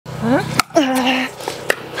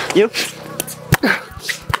You.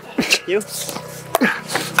 You.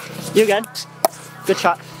 You again. Good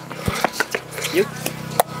shot. You.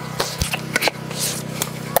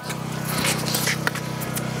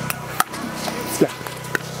 Yeah.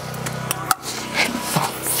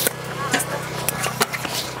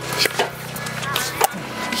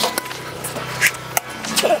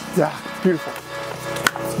 Yeah, beautiful.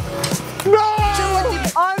 No!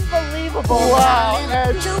 Unbelievable. Wow,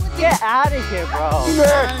 Ed. Get out of here, bro.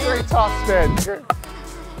 Man, great top spin.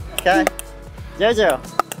 Okay. 0-0.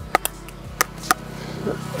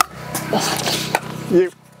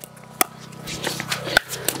 You.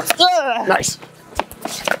 Nice.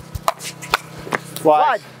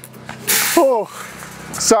 Wide. Oh,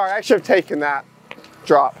 sorry, I should have taken that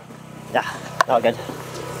drop. Yeah, all good.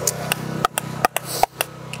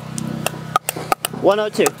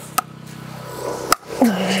 102.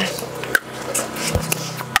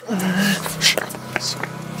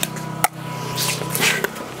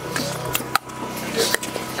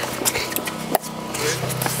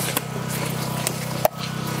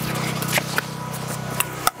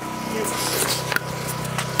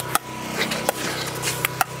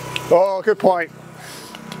 Oh, good point.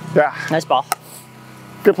 Yeah. Nice ball.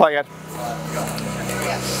 Good play, Ed.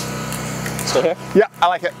 Still here? Yeah, I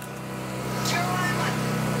like it.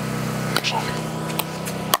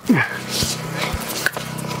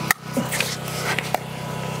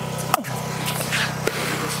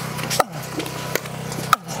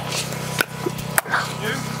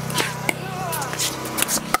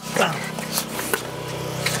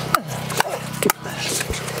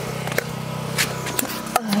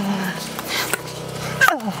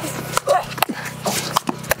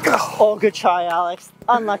 Oh, good try, Alex.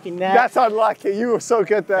 Unlucky net. That's unlucky. You were so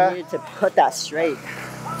good I there. needed to put that straight.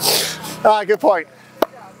 Good point.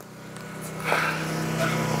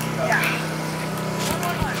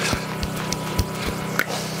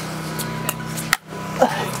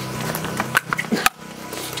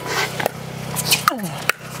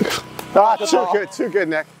 Too good,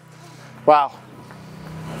 Nick. Wow.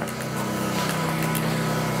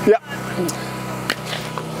 Yep.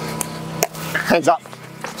 Hands up.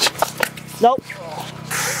 Nope.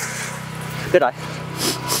 Good eye.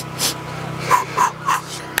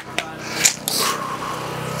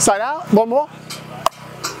 Side out. One more.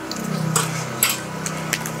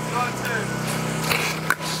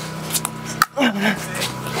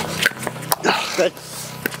 Good.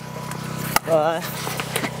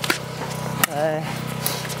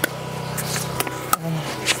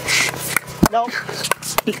 Nope.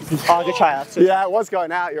 Oh, good try. Yeah, it was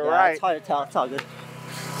going out. You're right. It's hard to tell. It's all good.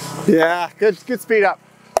 Yeah, good speed up.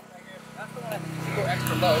 That's the one I think you go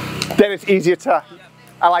extra low. Then it's easier to.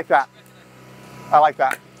 I like that. I like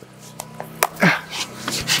that.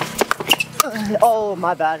 Oh,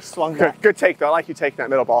 my bad. Swung back. Good take though. I like you taking that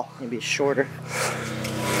middle ball. Maybe shorter.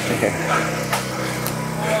 Okay.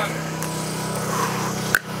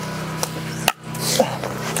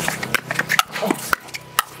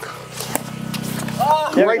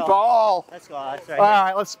 Great ball. Let's go. That's right. All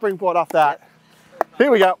right, let's springboard off that.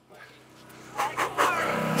 Here we go.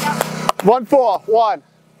 1-4-1.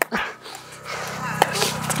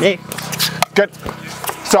 Me. Good.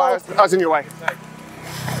 Sorry, I was in your way.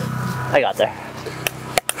 I got there.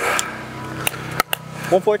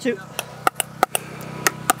 1-4-2.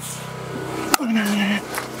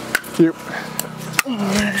 You.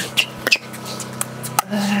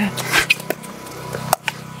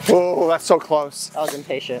 Oh, that's so close. I was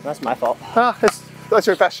impatient. That's my fault. That's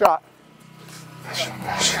your best shot.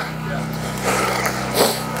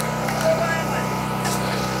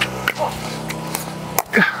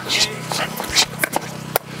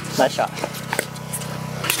 Nice shot.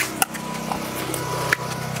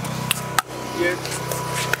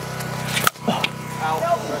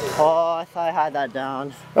 Oh, I thought I had that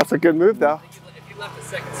down. That's a good move, though. If you left a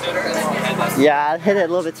second sooner and then you had that. Yeah, I hit it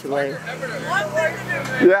a little bit too late.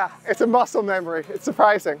 Yeah, it's a muscle memory. It's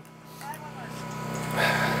surprising.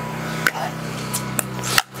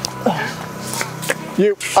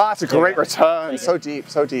 You. Oh, that's a great return. So deep,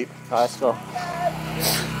 so deep. All right, let's go.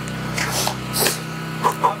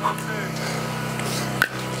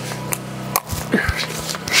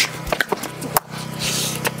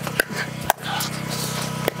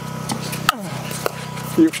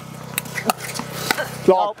 You.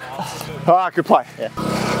 Long. Ah, good play. Yeah.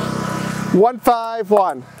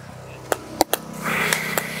 1-5-1.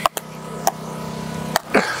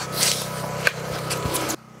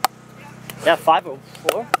 Yeah, 5 or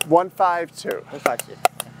 4? 1-5-2. 1-5-2.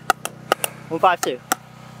 1-5-2.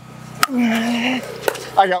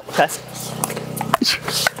 I go. Okay.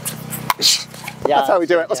 Yeah, that's how we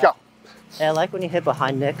do it. Let's go. And I like when you hit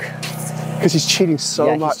behind Nick. Because he's cheating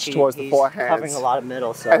so much towards the forehand. He's covering a lot of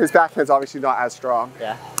middle. So. And his backhand's obviously not as strong.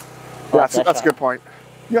 Yeah. Yeah, that's a good point.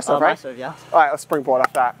 Your serve, right? Serve, yeah. All right, let's springboard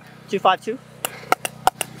off that. 2-5-2.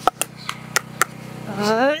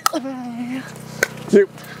 You.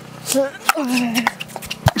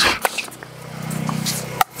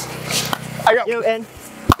 I go. You in.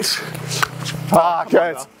 Ah,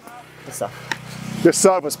 good. Good stuff. Your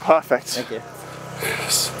serve was perfect. Thank you.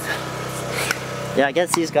 Yeah,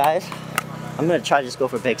 against these guys, I'm gonna try to just go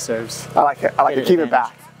for big serves. I like it. I like it. Keep it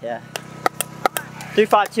back. Yeah.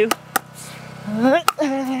 3-5-2.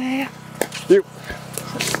 You.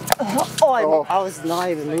 Oh, I was not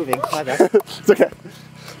even moving. My bad. It's okay.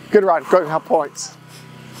 Good run. Go and have points.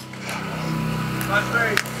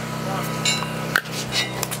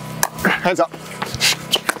 Hands up.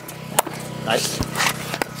 Nice.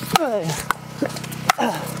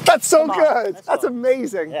 That's so good. That's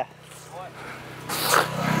amazing. Yeah.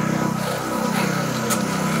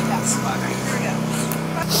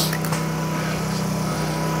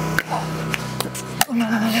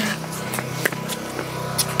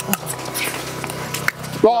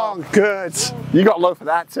 Long, good. You got low for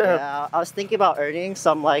that too. Yeah, I was thinking about earning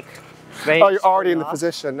some like. Ready Oh, you're already in the off.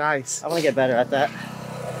 position. Nice. I want to get better at that.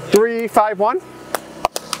 3-5-1.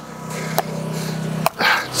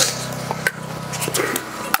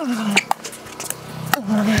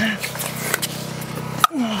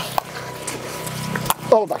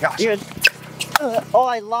 Oh my gosh. Good. Oh,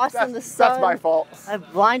 I lost in the sun. That's my fault. I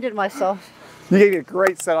blinded myself. You gave me a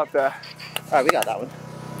great setup there. All right, we got that one.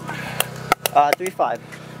 3-5.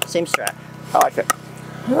 Same strat. I like it.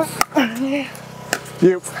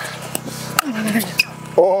 You.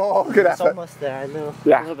 Oh, good It's effort. almost there. A little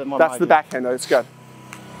bit more that's the margin. backhand though. It's good.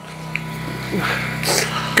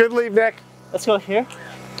 Good leave, Nick. Let's go here.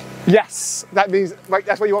 Yes. That means, like,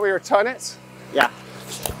 that's where you want me to return it? Yeah.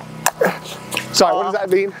 Sorry, what does that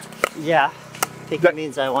mean? Yeah. I think that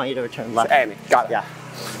means I want you to return left. Amy, got it. Yeah.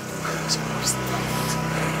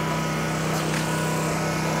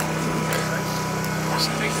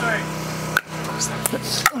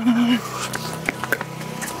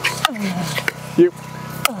 You.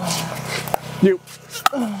 You.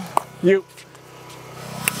 You.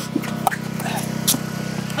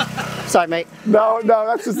 Sorry, mate. No,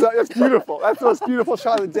 that's beautiful. That's the most beautiful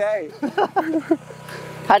shot of the day.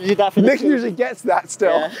 How to do that for Nick the usually gets that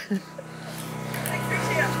still. Yeah.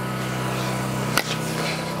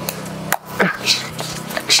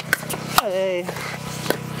 Hey.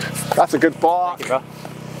 That's a good block. Thank you, bro.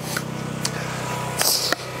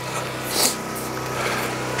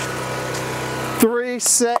 Three,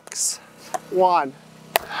 6, 1.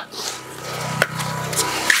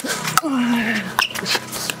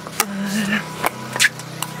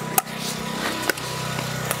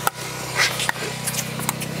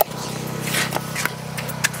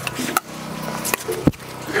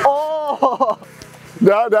 Oh!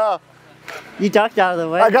 No. You ducked out of the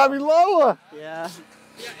way. I gotta be lower. Yeah.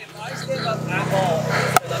 Yeah, if I stand up at all,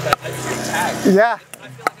 stand up at, I just get tagged. Yeah. I feel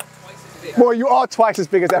like I'm twice as big. Well, you are twice as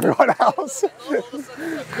big as everyone else. All of a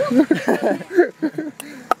sudden, it's like,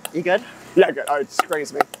 You good? Yeah, good. Oh, it just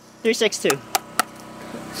grazed me. 3-6-2.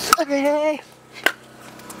 Okay.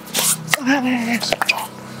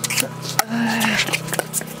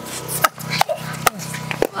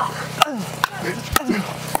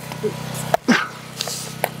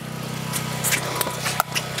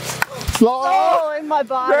 Oh, in my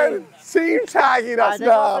body. They're team tagging us They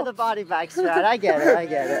go now. for the body back strat. I get it. I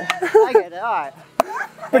get it. All right.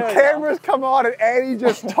 The cameras come on and Annie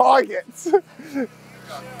just targets.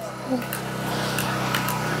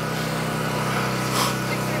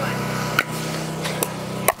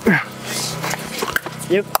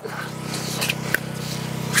 You.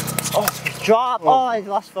 Oh, drop. Oh, I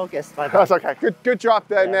lost focus. My bad. That's okay. Good drop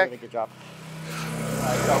there, Yeah, Nick. really good drop.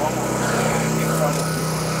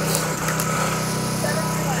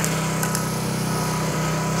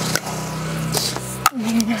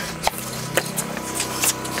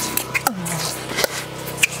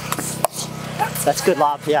 That's good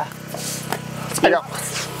lob, yeah. I go.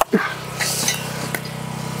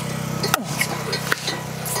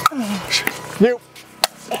 You.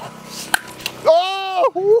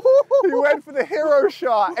 Oh! He went for the hero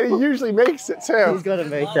shot, and he usually makes it He's too. gonna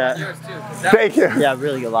make that. yours too, 'cause that Thank you. Yeah,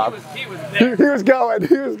 really good lob. he was He there. was going.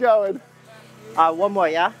 He was going. One more,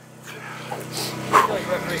 yeah? I feel like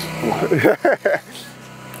referee.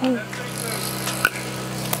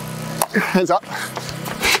 Hands up.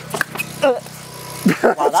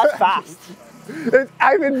 Wow, that's fast.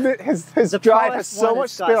 I admit his drive has so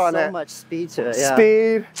much spin on so it. much speed to it, yeah.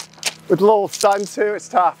 Speed. with a little sun too, it's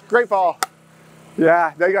tough. Great ball.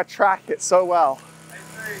 Yeah, now you got to track it so well.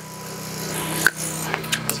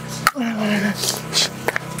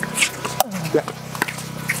 Yeah.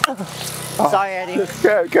 Sorry, Eddie.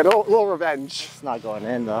 Good, good. A little revenge. It's not going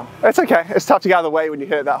in though. It's okay. It's tough to get out of the way when you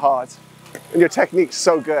hit it that hard. And your technique's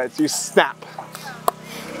so good. You snap.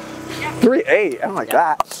 3-8. I don't like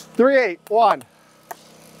that. 3-8. 1.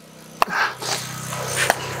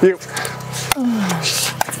 You.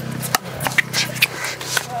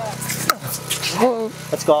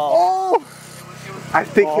 Let's go. Oh! I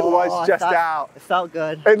think it was just out. It felt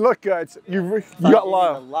good. It looked good. You got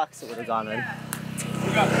low. The Lux, it would have gone in.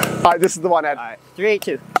 All right, this is the one, Ed. All right,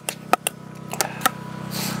 3-8-2.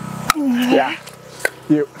 Yeah.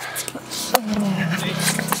 You.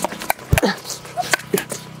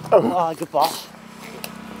 Oh, good ball.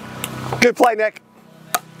 Good play, Nick.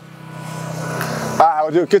 All right,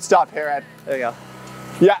 we'll do a good stop here, Ed. There we go.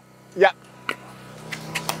 Yeah, yeah.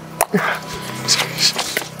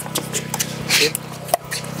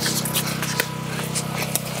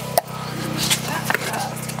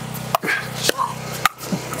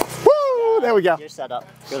 Woo! There we go. You're set up.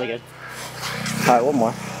 Really good. All right, one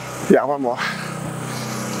more. Yeah, one more.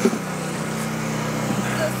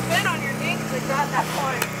 Spin on your knee because it got that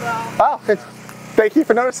point, so. Oh, good. Thank you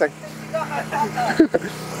for noticing. You got my pop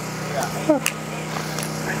up.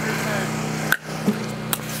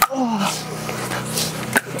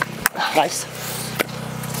 Nice.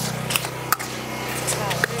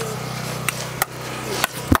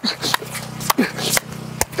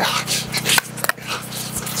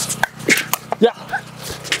 Yeah.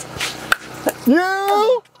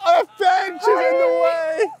 You! A bench is in the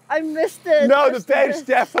way! I missed it. No, the bench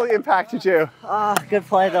definitely impacted you. Ah, good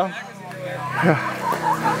play though.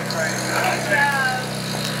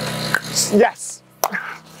 Yes.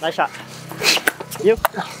 Nice shot. You.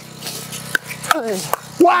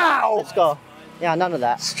 Wow! Let's go. Yeah, none of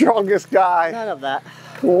that. Strongest guy. None of that.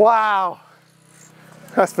 Wow.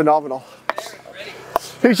 That's phenomenal.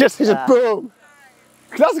 He's just boom.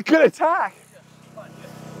 That was a good attack.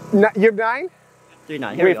 You have 9?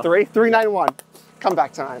 3-9. We Here we have go. 3. 3-9-1.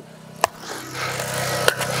 Comeback time.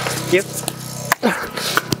 You.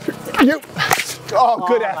 You. Oh,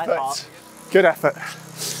 good my fault. effort. Good effort.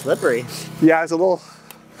 Slippery. Yeah, there's a little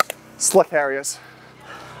slick areas.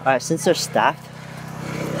 All right, since they're stacked,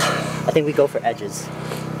 I think we go for edges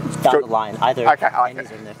down the line. Either Okay, I like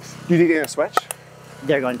Annie's it. or Nick's. You need a switch?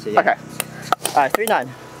 They're going to. Yeah. Okay. All right, 3-9.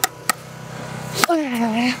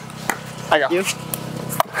 I go. You.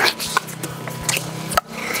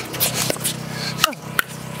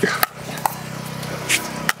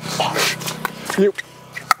 You.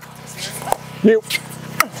 You.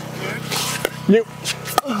 You.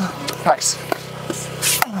 Nice.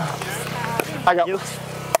 I go. You.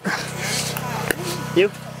 You.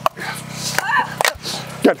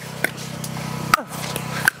 Good.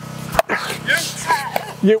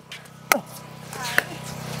 You.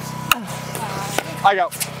 I go.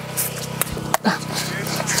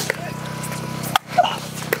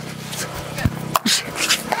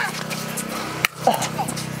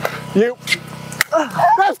 You.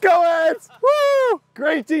 Let's go, Ed. Woo!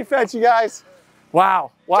 Great defense, you guys.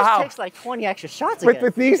 Wow. Wow. Just takes like 20 extra shots With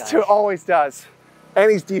against these two, always does.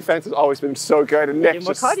 Annie's defense has always been so good, and Do Nick's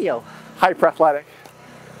more just cardio. hyper athletic.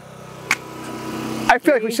 I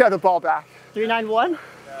feel like we should have the ball back. 3-9-1.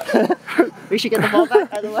 We should get the ball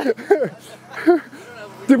back either way.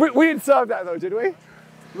 We didn't serve that though, did we?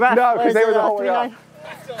 Ref, No, what because is they it, were the whole way up.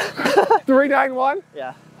 3-9-1?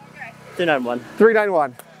 Yeah. 3-9-1.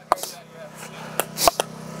 3-9-1.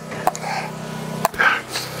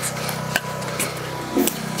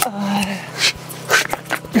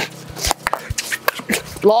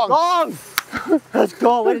 Long. Long! Let's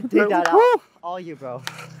go. Way to dig that out. Woo! All you, bro.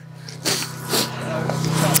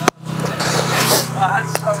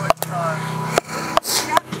 That's so much fun.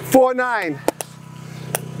 4-9.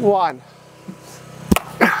 1.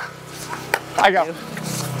 I go.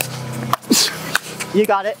 You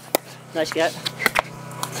got it. Nice get.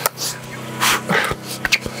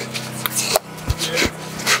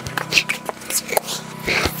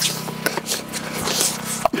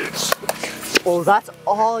 Oh, that's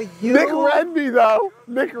all you. Nick read me though.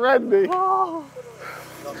 Nick read me. Oh.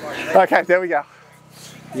 Okay, there we go.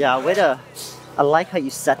 Yeah, way to. I like how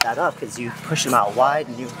you set that up because you push him out wide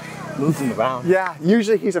and you move him around. Yeah,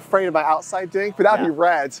 usually he's afraid of my outside dink, but now he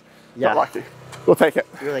read. Yeah. Not lucky. We'll take it.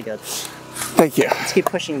 Really good. Thank you. Let's keep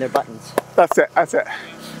pushing their buttons. That's it. That's it.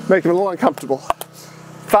 Make them a little uncomfortable.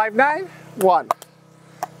 5-9. 1.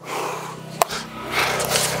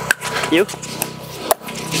 You.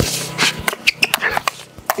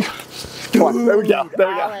 on. There we go. There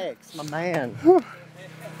we go. Alex, my man.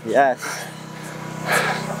 Yes. Yeah.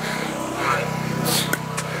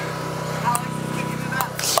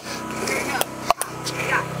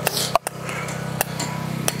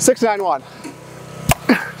 691.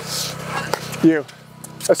 You.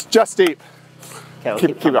 That's just deep. Okay, we'll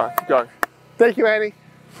Keep going. Keep going. Thank you, Annie.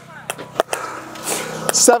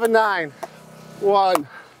 791.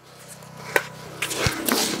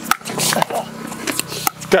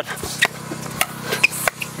 Good.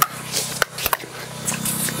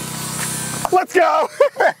 Let's go.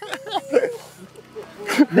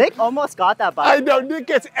 Nick almost got that by. I know, Nick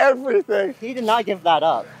gets everything. He did not give that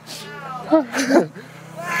up.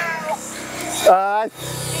 I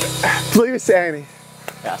believe it's Annie.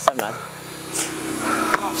 Yeah, 7-9.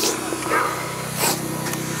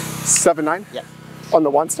 7-9? Yeah. On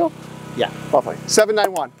the one still? Yeah. Lovely.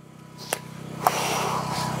 791.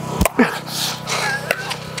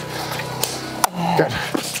 Good.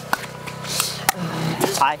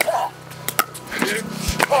 High.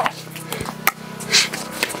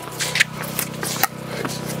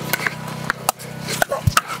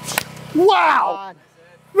 Wow!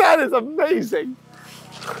 That is amazing.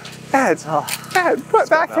 Ed, Ed, put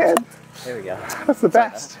back in. There we go. That's the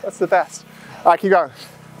best. That's the best. All right, keep going.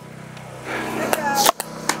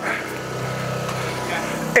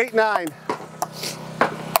 8-9.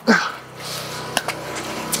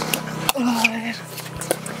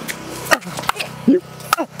 You.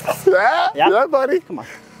 Yeah, buddy. Come on.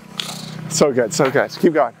 So good, so good.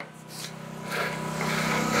 Keep going.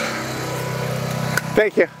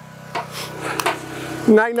 Thank you.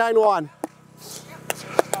 991.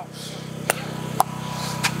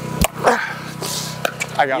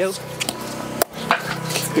 I got You.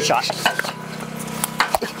 Good shot.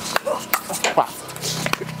 Wow.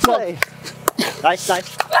 Play. Nice,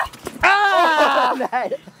 nice. Ah!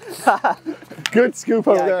 Man. Good scoop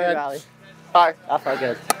over Yeah, there, good Ed. rally. All right. That felt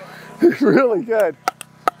good. Really good.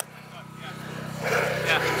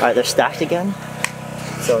 All right, they're stacked again.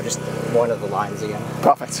 So just one of the lines again.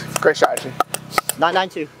 Perfect. Great strategy.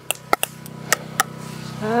 992.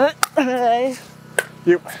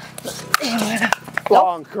 You.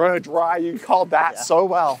 Long, good, dry. You called that so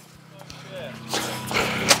well.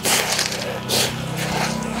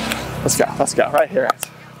 Let's go. Let's go. Right here, Ed.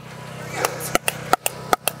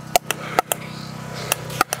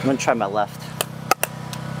 I'm gonna try my left.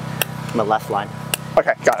 My left line.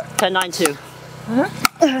 Okay, got it. 1092.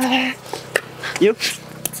 You.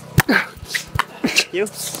 You.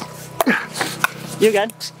 You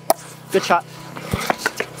again. Good shot.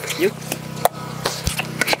 You.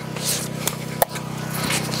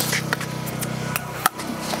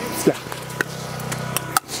 Yeah.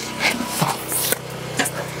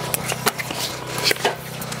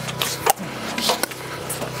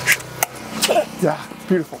 Yeah,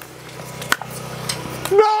 beautiful.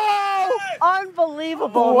 No!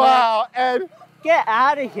 Unbelievable, Wow, Ed. man. Get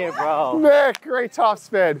out of here, bro. Nick, great top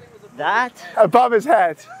spin. That? Above his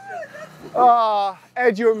head. Oh,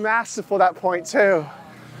 Ed, you were masterful that point too.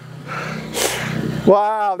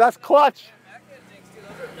 Wow, that's clutch.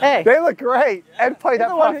 Hey, They look great. Ed played you're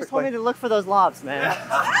that the one who told me perfectly. to look for those lobs, man.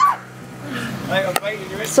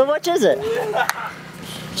 So much is it?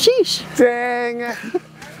 Sheesh. Ding.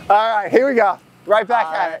 All right, here we go. Right back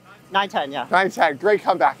at it. 910, yeah. 9-10, great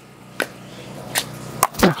comeback.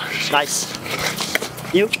 Nice.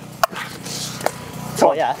 You?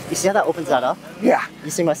 Oh yeah. You see how that opens that up? Yeah. You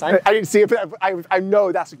see my sign? I didn't see it, but I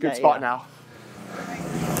know that's a good Yeah, spot yeah. now.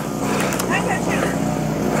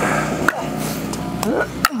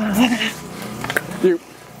 You.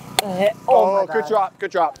 Oh, my good God. drop,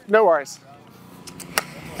 good drop. No worries.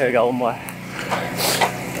 Here we go, one more.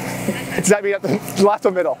 Does that mean at the left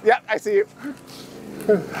or middle? Yep, I see you.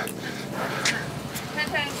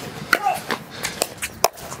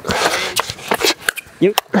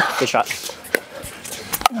 You. Good shot.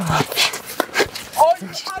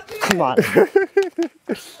 Come on.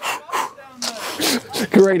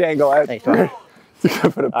 Great angle, Ed. Thanks, bro. You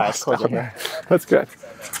can put a All right, let's bust close it down here. there. That's good.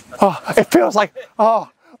 Oh, it feels like,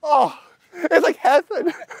 it's like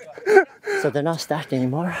heaven. So they're not stacked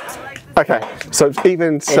anymore? Okay, so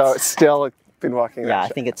even so, it's still been working. Yeah, I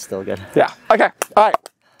think it's still good. Yeah, okay, all right.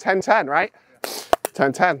 10-10, right?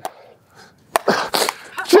 10-10.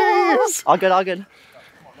 Jeez! All good, all good.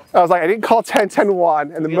 I was like, I didn't call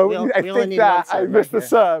 10-10-1, and the We moment I only think need that, one I serve missed right the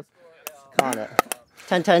serve. Calling it.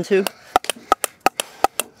 10-10-2.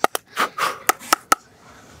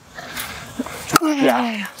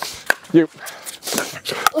 Yeah. You.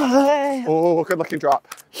 Oh, good looking drop.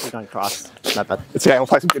 We're going cross. Not bad. It's okay, we'll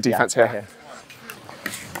play some good defense Yeah, here.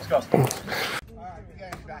 Let's go.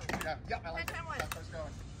 Yeah, I like it. 10-10-1. That's where it's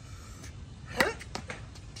going.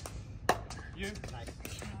 You.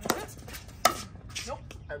 Nice. Nope.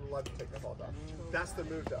 I love to take the ball down. That's the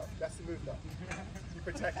move though. That's the move though. You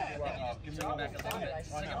protected me well. Give me back a little bit.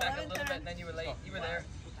 Swing it back a little bit, then you were late. You were there.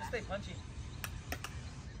 Just stay punchy.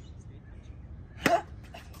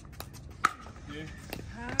 You.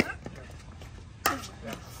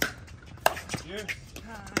 You.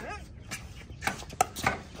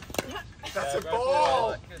 That's a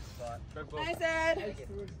ball! Good spot. Nice, Ed.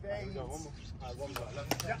 One more.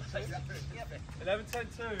 11, 10,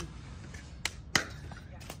 2.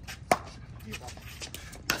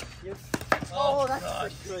 Oh, that's a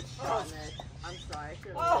good shot, Nick. I'm sorry.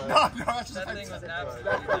 No, that's just That thing was fantastic.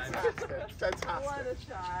 absolutely Fantastic. What a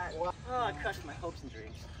shot. Oh, I crushed my hopes and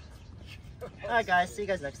dreams. Alright guys, see you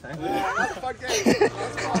guys next time. That was a fun game. That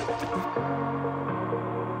was fun.